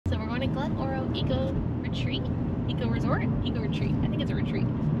Glen Oro Eco-Retreat? Eco-Resort? Eco-Retreat. I think it's a retreat.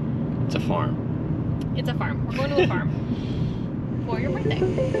 It's a farm. It's a farm. We're going to a farm for your birthday.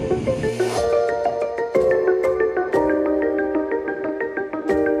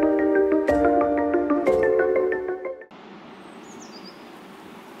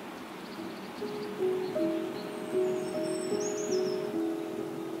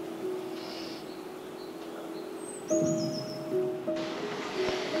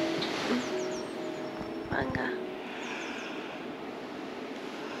 Manga.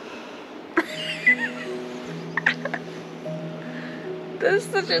 This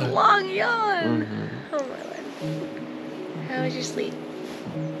is such a long yawn. Oh my lord. How was your sleep?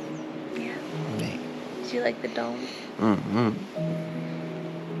 Yeah. Did you like the dome?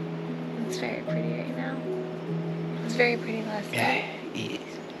 It's very pretty right now. It was very pretty last night. Yeah, it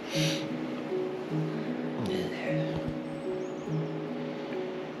is.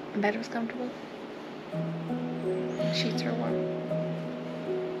 The bed was comfortable. The sheets are warm.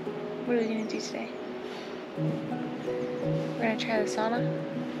 What are we gonna do today? We're gonna try the sauna.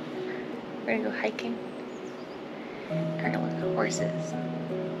 We're gonna go hiking. We're gonna look at horses.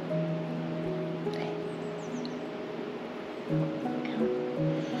 Okay.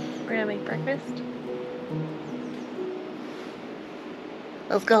 And we're gonna make breakfast.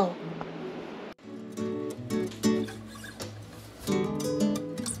 Let's go.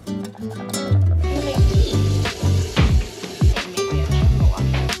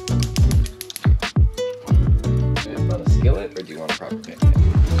 Or do you want a proper pancake?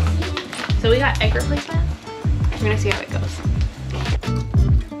 So we got egg replacement. We're gonna see how it goes.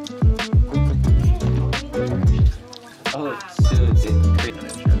 Oh, so it didn't create an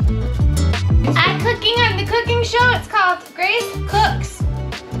intro. At cooking on the cooking show, it's called Grace Cooks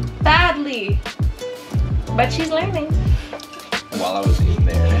Badly. But she's learning. While I was in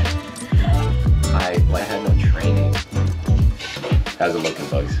there, I had no training. How's it looking,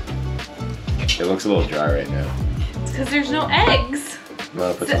 bugs? It looks a little dry right now. Because there's no eggs.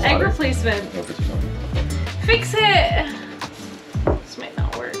 It's an egg replacement. Fix it. This might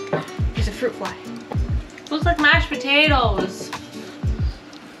not work. There's a fruit fly. Looks like mashed potatoes.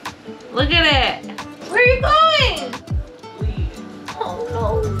 Look at it. Where are you going? Oh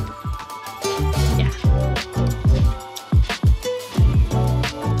no. Yeah.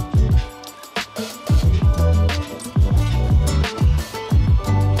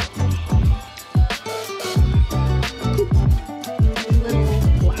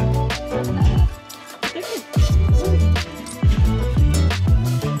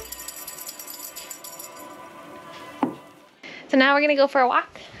 So now we're gonna go for a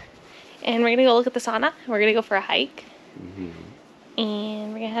walk, and we're gonna go look at the sauna. We're gonna go for a hike,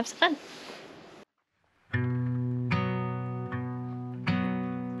 and we're gonna have some fun.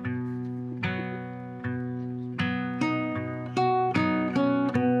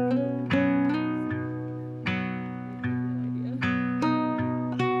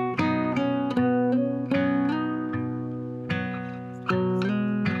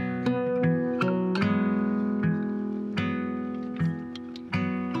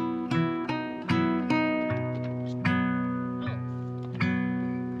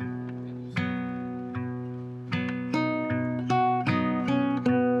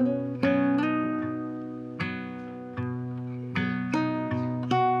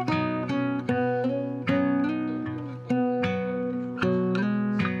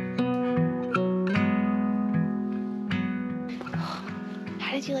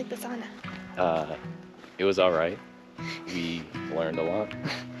 How did you like the sauna? It was all right. We learned a lot.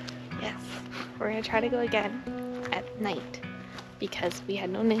 Yes. We're gonna try to go again at night because we had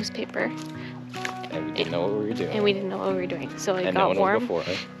no newspaper. And we didn't know what we were doing. And we didn't know what we were doing. So it and got no one warm. was before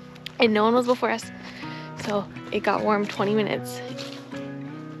us. And no one was before us. So it got warm 20 minutes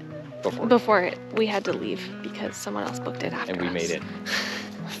before we had to leave because someone else booked it after us. And we made it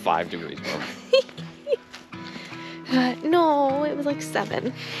 5 degrees warm. No, it was like 7.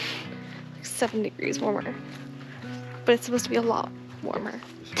 Like 7 degrees warmer. But it's supposed to be a lot warmer.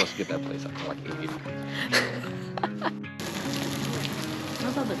 We're supposed to get that place up to like 80 degrees. How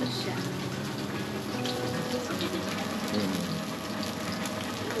about the chef?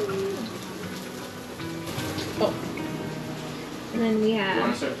 Oh. And then we have You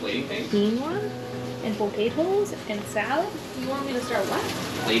want to start plating things? quinoa and potatoes and salad. You want me to start what?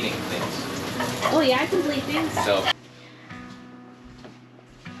 Plating things. Oh yeah, I can plate things. So.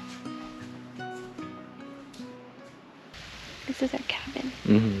 This is our cabin.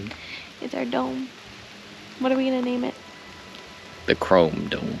 It's our dome. What are we gonna name it? The Chrome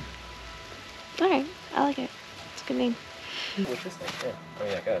Dome. Alright, I like it. It's a good name. What's this thing? Yeah. Oh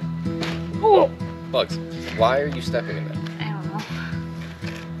yeah, good. Oh! Bugs, why are you stepping in that? I don't know.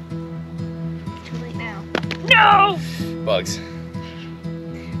 Too late now. No! Bugs.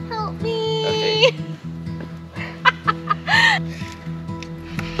 Help me! Okay.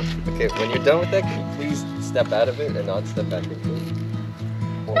 Okay, when you're done with that, can you please step out of it and not step back into it?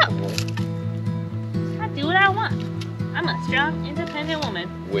 No. I do what I want. I'm a strong, independent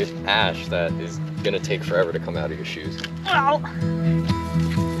woman. With ash that is gonna take forever to come out of your shoes. Oh.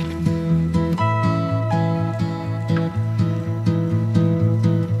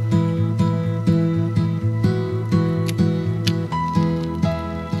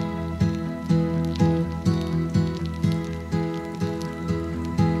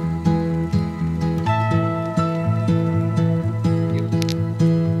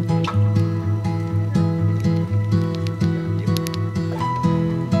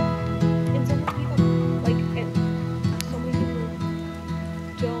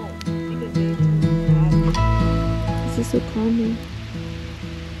 This is so calming.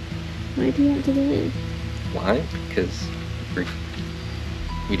 Why do you want to go in? Why? Because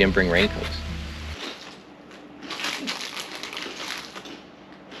we didn't bring raincoats.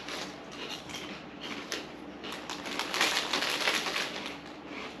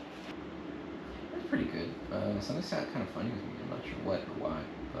 That's pretty good. Something sounded kind of funny with me. I'm not sure what or why,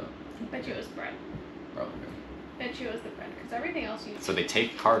 but I bet you it was bread. probably. I bet you it was the bread, because everything else you... So they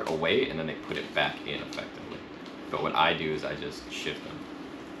take card away and then they put it back in effectively. But what I do is I just shift them.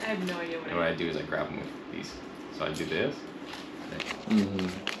 I have no idea And what I do is I grab them with these. So I do this.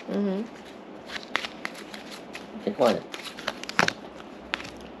 Okay, quiet.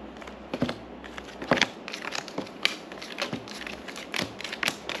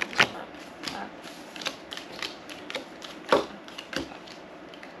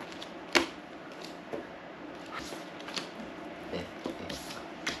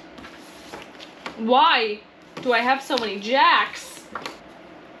 Why do I have so many jacks?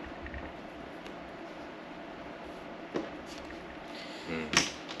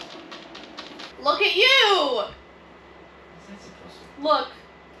 Look at you! Look,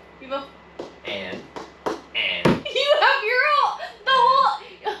 you have And you have your whole, the whole.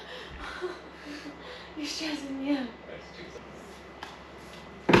 You're stressing me out.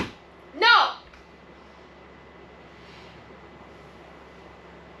 No.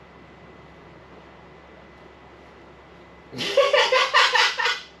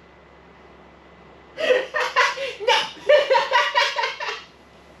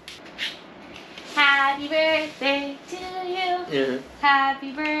 Happy birthday to you. yeah.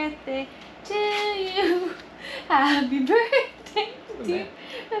 Happy birthday to you. Happy birthday to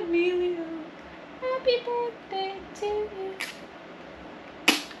Emilio. Happy birthday to you.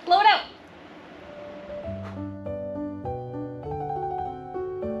 Blow it out.